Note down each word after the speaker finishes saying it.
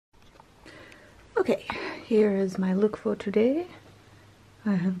Okay, here is my look for today.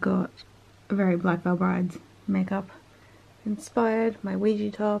 I have got a very Black Veil Brides makeup inspired, my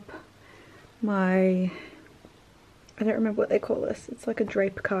Ouija top, my, I don't remember what they call this, it's like a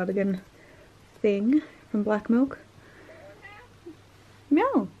drape cardigan thing from Black Milk.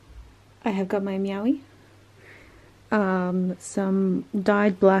 Meow! I have got my Meowie, some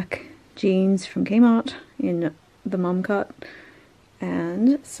dyed black jeans from Kmart in the mum cut,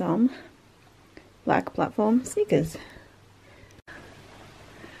 and some black platform sneakers.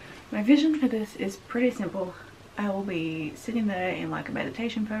 My vision for this is pretty simple. I will be sitting there in like a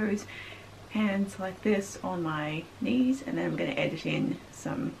meditation pose, hands like this on my knees, and then I'm going to edit in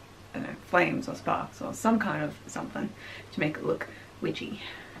some, I don't know, flames or sparks or some kind of something to make it look witchy.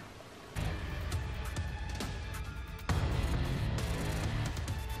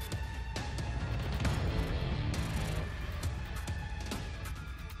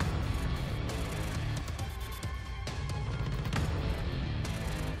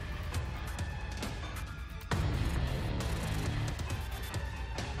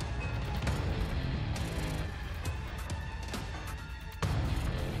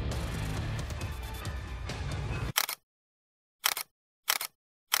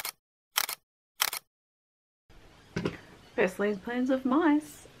 First laid plans of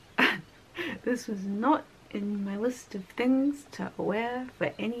mice. This was not in my list of things to wear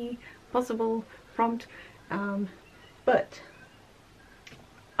for any possible prompt, but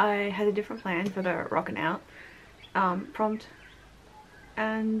I had a different plan for the rockin' out prompt,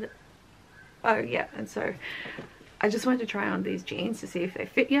 and oh yeah, and so I just wanted to try on these jeans to see if they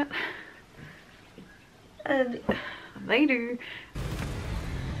fit yet, and they do.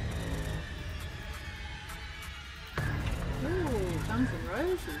 Guns and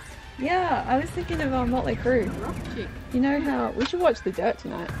Roses. Yeah, I was thinking of Motley Crue. Rock chick. You know how we should watch The Dirt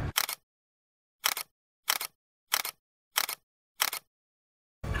tonight.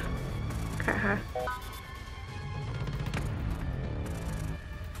 Cut her.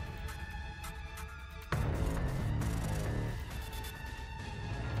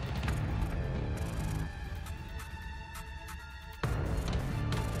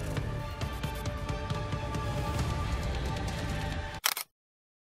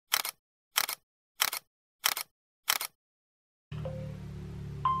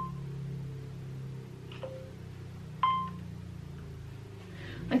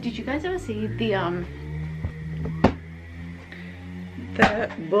 Like, did you guys ever see the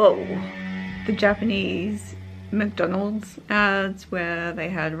Japanese McDonald's ads where they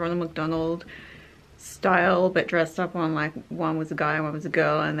had Ronald McDonald style but dressed up on, like, one was a guy and one was a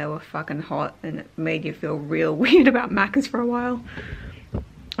girl, and they were fucking hot, and it made you feel real weird about Macca's for a while.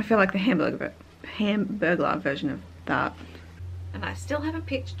 I feel like the hamburger version of that. And I still haven't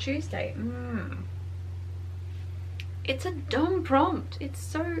picked Tuesday. It's a dumb prompt. It's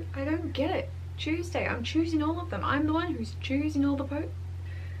so, I don't get it. Tuesday, I'm choosing all of them. I'm the one who's choosing all the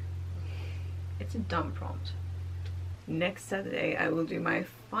It's a dumb prompt. Next Saturday I will do my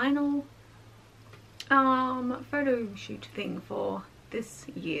final photo shoot thing for this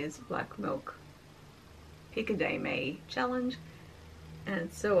year's Black Milk Pick a Day May challenge.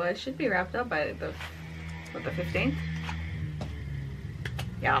 And so I should be wrapped up by the 15th?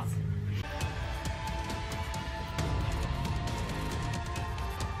 Yes.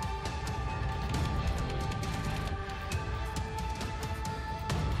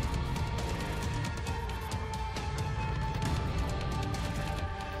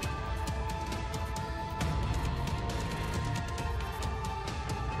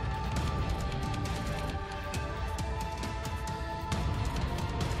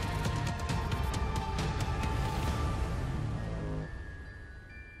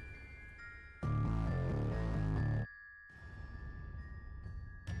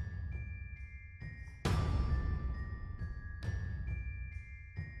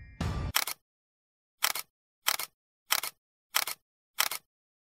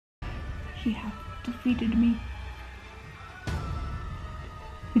 She has defeated me.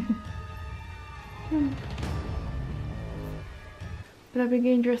 But I've been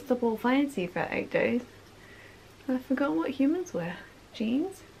getting dressed up all fancy for 8 days. And I've forgotten what humans wear.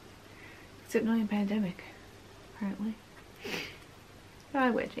 Jeans? Except not in pandemic, apparently. But I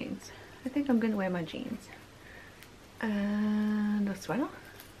wear jeans. I think I'm gonna wear my jeans. And a sweater?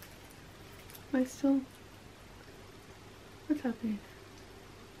 Am I still... What's happening?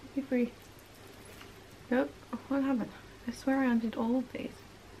 Be free. Nope, what happened? I swear I undid all of these.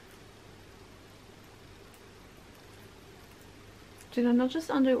 Did I not just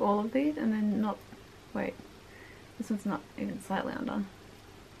undo all of these and then not... Wait, this one's not even slightly undone.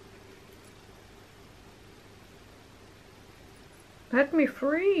 Let me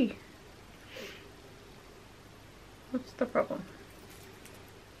free. What's the problem?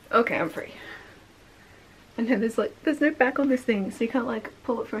 Okay, I'm free. And then there's no back on this thing, so you can't like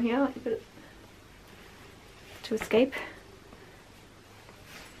pull it from here. You got it to escape.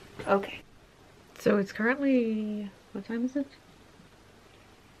 Okay. So it's currently, what time is it?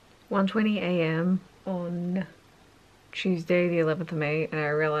 1:20 a.m. on Tuesday the 11th of May, and I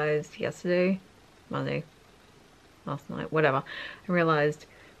realized yesterday, Monday, last night, whatever, I realized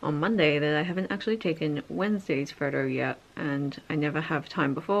on Monday that I haven't actually taken Wednesday's photo yet, and I never have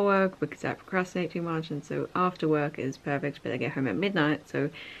time before work because I procrastinate too much, and so after work is perfect, but I get home at midnight, so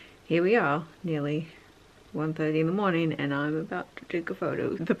here we are, nearly 1:30 in the morning, and I'm about to take a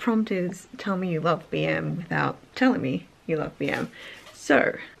photo. The prompt is, tell me you love BM without telling me you love BM.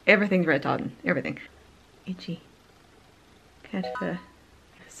 So, everything's red tartan, everything. Itchy. Cat fur.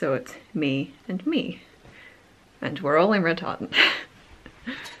 So it's me, and we're all in red tartan.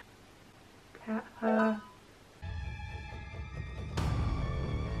 Cat fur.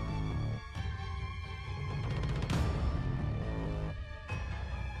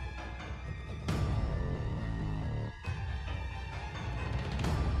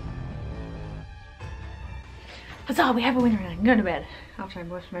 Huzzah, we have a winner and I can go to bed after I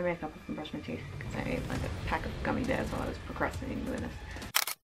wash my makeup and brush my teeth because I ate like a pack of gummy bears while I was procrastinating doing this.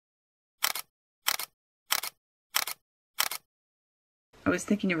 I was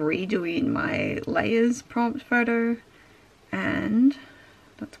thinking of redoing my layers prompt photo, and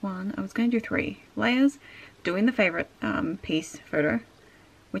that's one. I was going to do 3 layers, doing the favorite piece photo,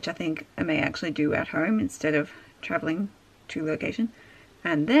 which I think I may actually do at home instead of traveling to location,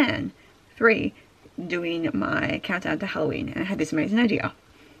 and then 3 doing my countdown to Halloween. And I had this amazing idea,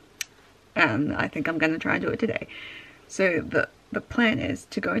 and I think I'm going to try and do it today. So the plan is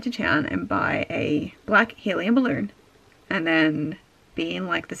to go into town and buy a black helium balloon, and then be in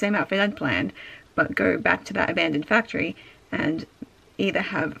like the same outfit I'd planned, but go back to that abandoned factory and either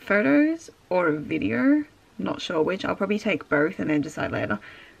have photos or a video, not sure which, I'll probably take both and then decide later,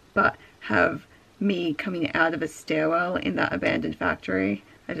 but have me coming out of a stairwell in that abandoned factory.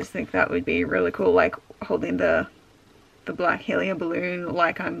 I just think that would be really cool, like holding the black helium balloon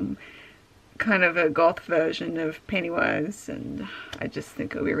like I'm kind of a goth version of Pennywise, and I just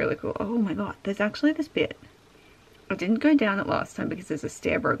think it would be really cool. Oh my god, there's actually this bit. I didn't go down it last time because there's a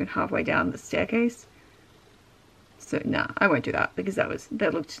stair broken halfway down the staircase. So nah, I won't do that because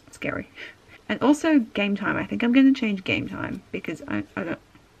that looked scary. And also game time. I think I'm going to change game time because I don't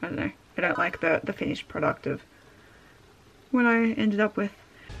know. I don't like the finished product of what I ended up with.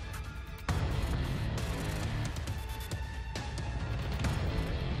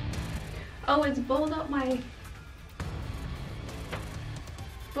 Oh, it's balled up my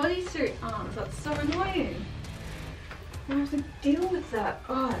bodysuit arms. That's so annoying. I have to deal with that.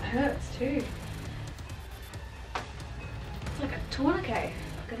 Oh, it hurts too. It's like a tourniquet.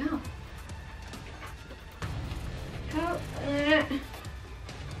 Fucking hell. Help.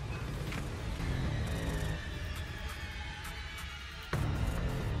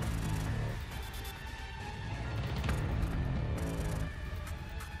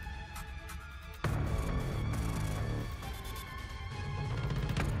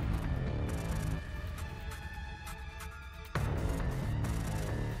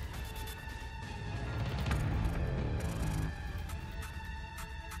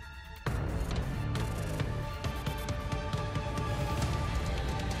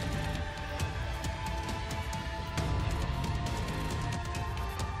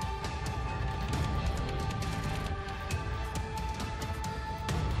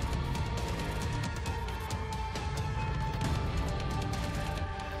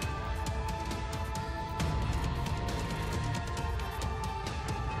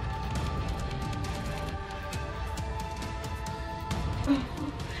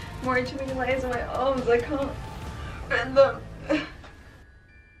 More too many layers on my arms, I can't bend them.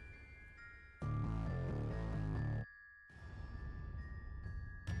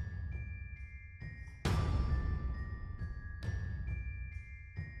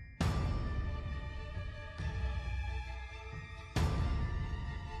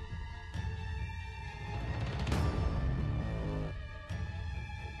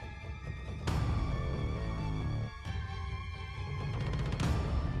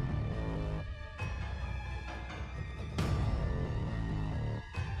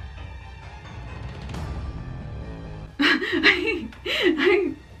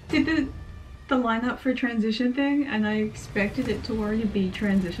 I did the lineup for transition thing, and I expected it to already be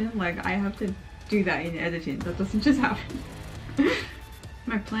transition. Like, I have to do that in editing. That doesn't just happen.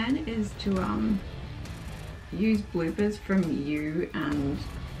 My plan is to use bloopers from you and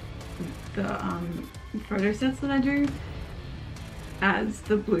the photo sets that I do as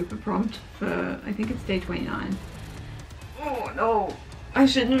the blooper prompt for, I think it's day 29. Oh no, I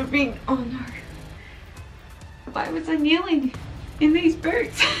shouldn't have been, oh no. Why was I kneeling in these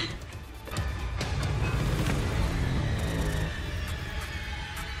boots?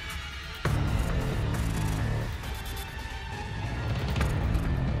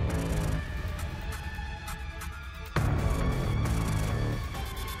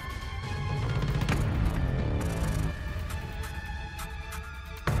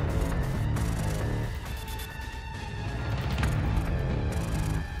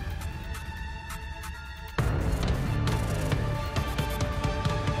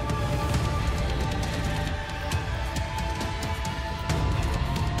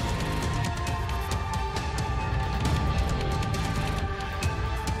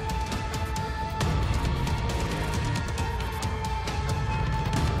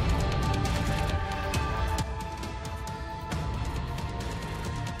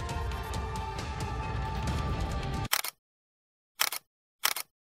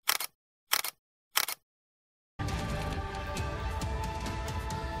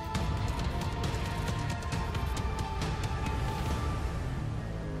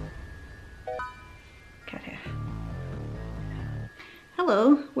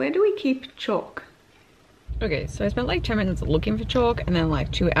 Hello, where do we keep chalk? Okay, so I spent like 10 minutes looking for chalk and then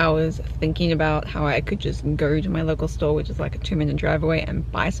like 2 hours thinking about how I could just go to my local store, which is like a 2-minute drive away, and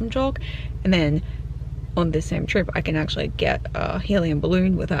buy some chalk. And then on this same trip, I can actually get a helium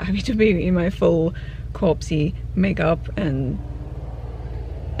balloon without having to be in my full corpsey makeup. And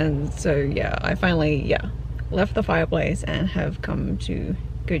so yeah, I finally, left the fireplace and have come to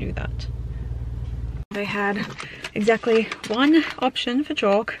go do that. They had exactly one option for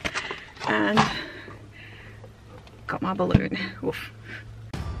chalk and got my balloon. Oof.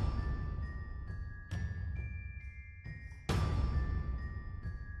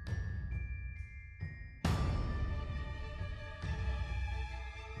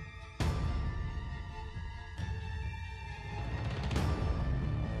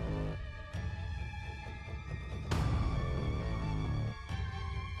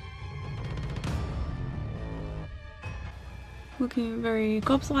 Looking very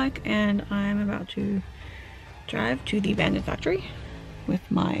corpse-like, and I'm about to drive to the abandoned factory with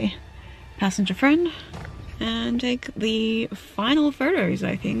my passenger friend and take the final photos,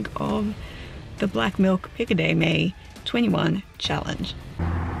 I think, of the Black Milk Pic May 21 challenge.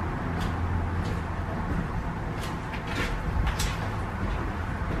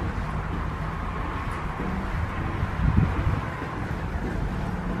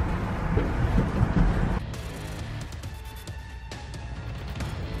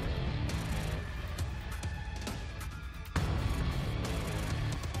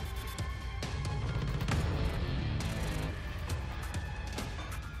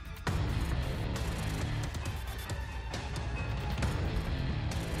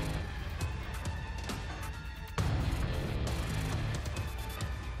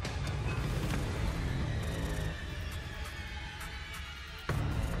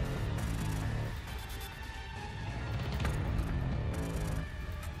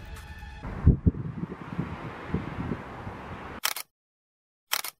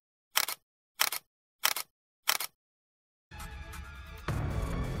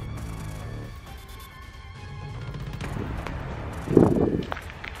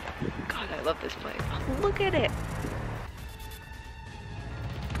 God, I love this place. Oh, look at it.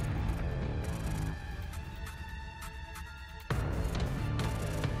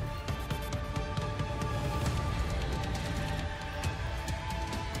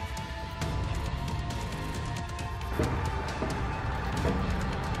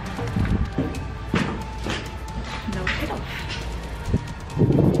 No hit off.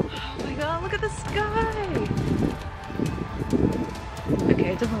 Oh my God, look at the sky.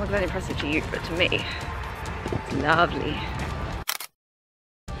 Okay, it doesn't look that impressive to you, but to me, it's lovely.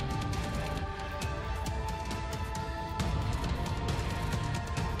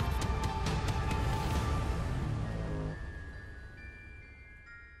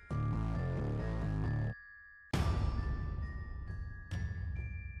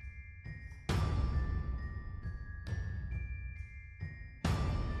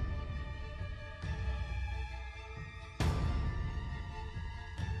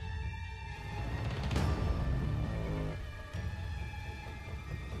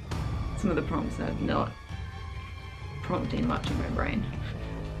 Some of the prompts are not prompting much in my brain.